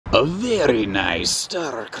A very nice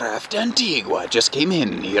Starcraft Antigua just came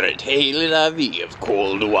in here at Hail La Vie of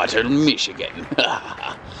Coldwater, Michigan.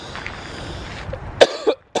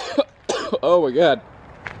 Oh my god.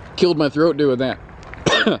 Killed my throat doing that.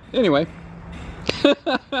 Anyway.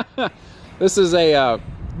 This is a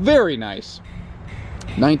very nice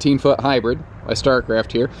 19-foot hybrid by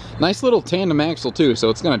Starcraft here. Nice little tandem axle too,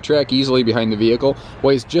 so it's going to track easily behind the vehicle.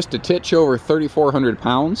 Weighs just a titch over 3,400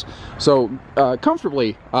 pounds, so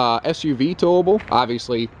comfortably SUV towable.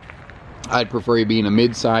 Obviously, I'd prefer you being a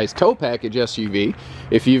mid-size tow package SUV.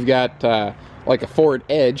 If you've got like a Ford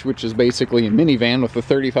Edge, which is basically a minivan with a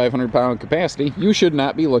 3,500 pound capacity, you should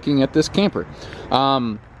not be looking at this camper.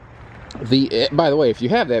 By the way, if you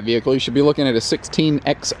have that vehicle, you should be looking at a 16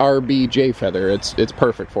 XRB J Feather. It's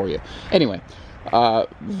perfect for you. Anyway,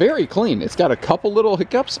 very clean. It's got a couple little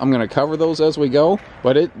hiccups. I'm going to cover those as we go,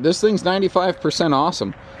 but this thing's 95%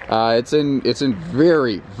 awesome. It's in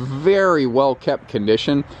very, very well kept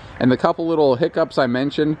condition, and the couple little hiccups I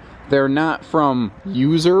mentioned, they're not from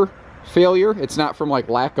user failure. It's not from like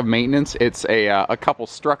lack of maintenance. It's a couple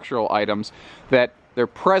structural items that they're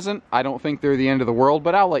present. I don't think they're the end of the world,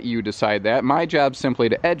 but I'll let you decide that. My job's simply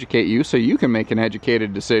to educate you so you can make an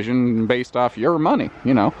educated decision based off your money,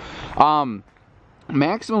 you know.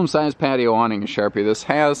 Maximum size patio awning is Sharpie. This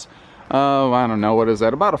has, I don't know, what is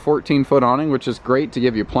that? About a 14-foot awning, which is great to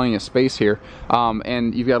give you plenty of space here.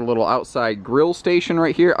 And you've got a little outside grill station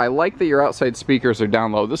right here. I like that your outside speakers are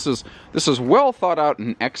down low. This is well thought out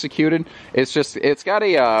and executed. It's just, it's got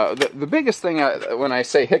a, the biggest thing when I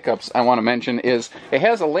say hiccups I want to mention is it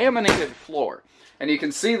has a laminated floor. And you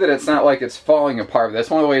can see that it's not like it's falling apart. That's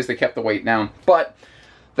one of the ways they kept the weight down. But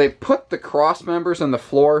they put the cross members on the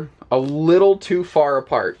floor a little too far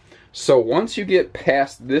apart. So once you get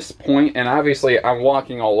past this point, and obviously I'm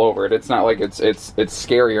walking all over it, it's not like it's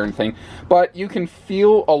scary or anything, but you can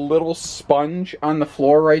feel a little sponge on the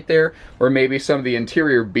floor right there, where maybe some of the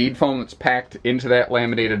interior bead foam that's packed into that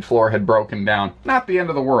laminated floor had broken down. Not the end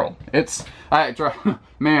of the world.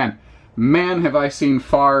 Man, have I seen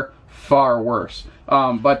far, far worse.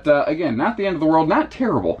 But again, not the end of the world, not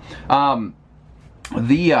terrible.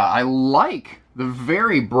 I like the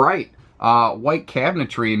very bright white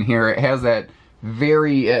cabinetry in here. It has that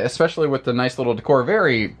very, especially with the nice little decor,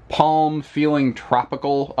 very palm feeling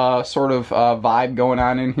tropical sort of vibe going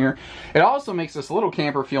on in here. It also makes this little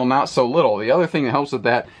camper feel not so little. The other thing that helps with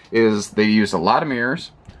that is they used a lot of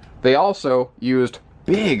mirrors. They also used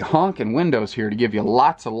big honking windows here to give you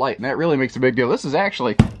lots of light, and that really makes a big deal. This is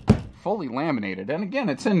actually fully laminated, and again,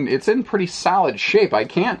 it's in pretty solid shape. I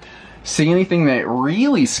can't see anything that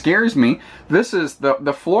really scares me. This is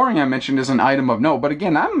the flooring I mentioned is an item of note, but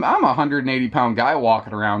again, I'm a 180 pound guy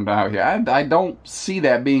walking around out here. I don't see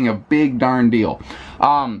that being a big darn deal.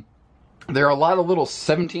 There are a lot of little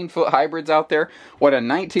 17-foot hybrids out there. What a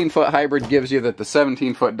 19-foot hybrid gives you that the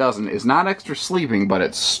 17-foot doesn't is not extra sleeping, but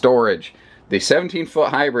it's storage. The 17-foot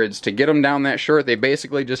hybrids, to get them down that short, they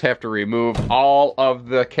basically just have to remove all of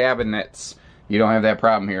the cabinets. You don't have that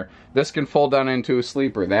problem here. This can fold down into a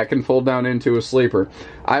sleeper. That can fold down into a sleeper.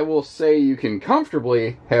 I will say you can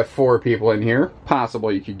comfortably have 4 people in here.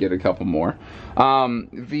 Possible you could get a couple more.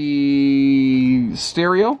 The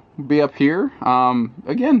stereo will be up here.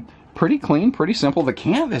 Again, pretty clean, pretty simple. The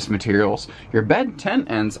canvas materials, your bed tent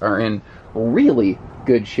ends are in really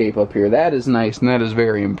good shape up here. That is nice, and that is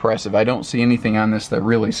very impressive. I don't see anything on this that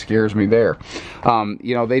really scares me there.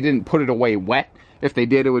 You know, they didn't put it away wet. If they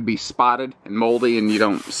did, it would be spotted and moldy, and you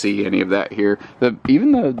don't see any of that here.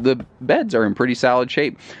 Even the beds are in pretty solid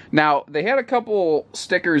shape. Now, they had a couple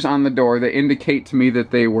stickers on the door that indicate to me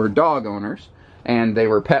that they were dog owners, and they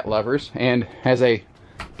were pet lovers, and as a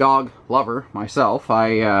dog lover myself,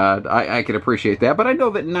 I could appreciate that, but I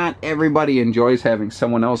know that not everybody enjoys having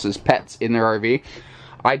someone else's pets in their RV.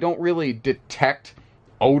 I don't really detect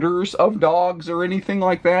odors of dogs or anything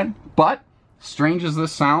like that, but strange as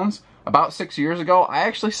this sounds, about 6 years ago, I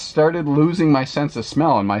actually started losing my sense of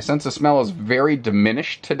smell, and my sense of smell is very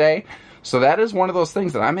diminished today. So that is one of those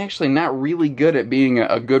things that I'm actually not really good at being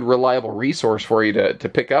a good, reliable resource for you to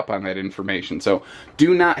pick up on that information. So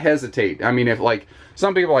do not hesitate. I mean, if like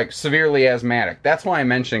some people are like severely asthmatic, that's why I'm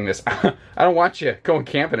mentioning this. I don't want you going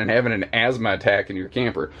camping and having an asthma attack in your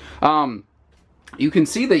camper. You can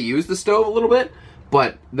see they use the stove a little bit,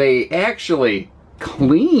 but they actually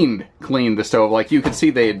cleaned cleaned the stove. Like you could see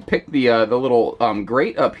they had picked the little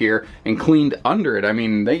grate up here and cleaned under it. I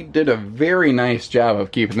mean, they did a very nice job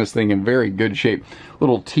of keeping this thing in very good shape.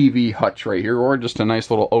 Little TV hutch right here, or just a nice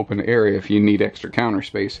little open area if you need extra counter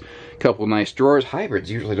space. A couple nice drawers. Hybrids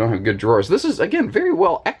usually don't have good drawers. This is, again, very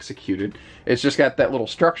well executed. It's just got that little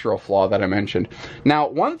structural flaw that I mentioned. Now,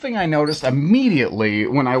 one thing I noticed immediately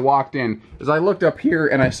when I walked in is I looked up here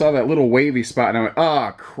and I saw that little wavy spot and I went,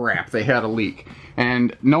 oh crap, they had a leak.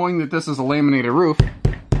 And knowing that this is a laminated roof,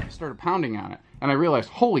 I started pounding on it. And I realized,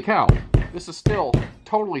 holy cow, this is still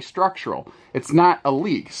totally structural. It's not a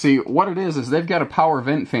leak. See, what it is they've got a power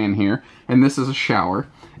vent fan here, and this is a shower.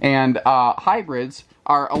 And hybrids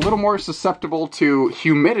are a little more susceptible to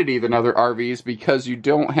humidity than other RVs because you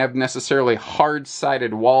don't have necessarily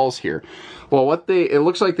hard-sided walls here. Well, what it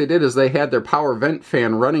looks like they did is they had their power vent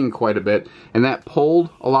fan running quite a bit, and that pulled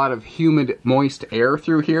a lot of humid, moist air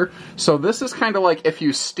through here. So this is kind of like if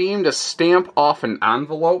you steamed a stamp off an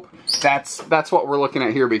envelope. That's what we're looking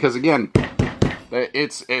at here, because again,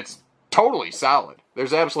 it's totally solid.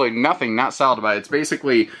 There's absolutely nothing not solid about it. It's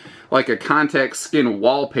basically like a contact skin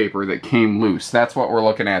wallpaper that came loose. That's what we're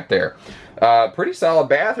looking at there. Pretty solid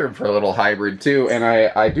bathroom for a little hybrid too, and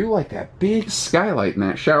I do like that big skylight in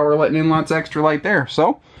that shower, letting in lots of extra light there.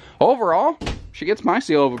 So overall, she gets my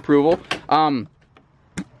seal of approval.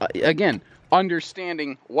 Again,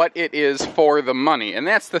 understanding what it is for the money, and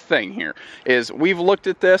that's the thing here, is we've looked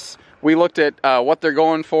at this. We looked at what they're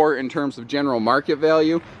going for in terms of general market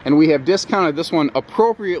value, and we have discounted this one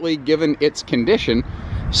appropriately given its condition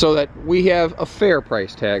so that we have a fair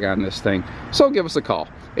price tag on this thing. So give us a call,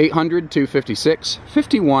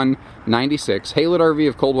 800-256-5196, Haylett RV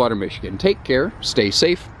of Coldwater, Michigan. Take care, stay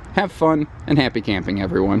safe, have fun, and happy camping,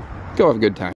 everyone. Go have a good time.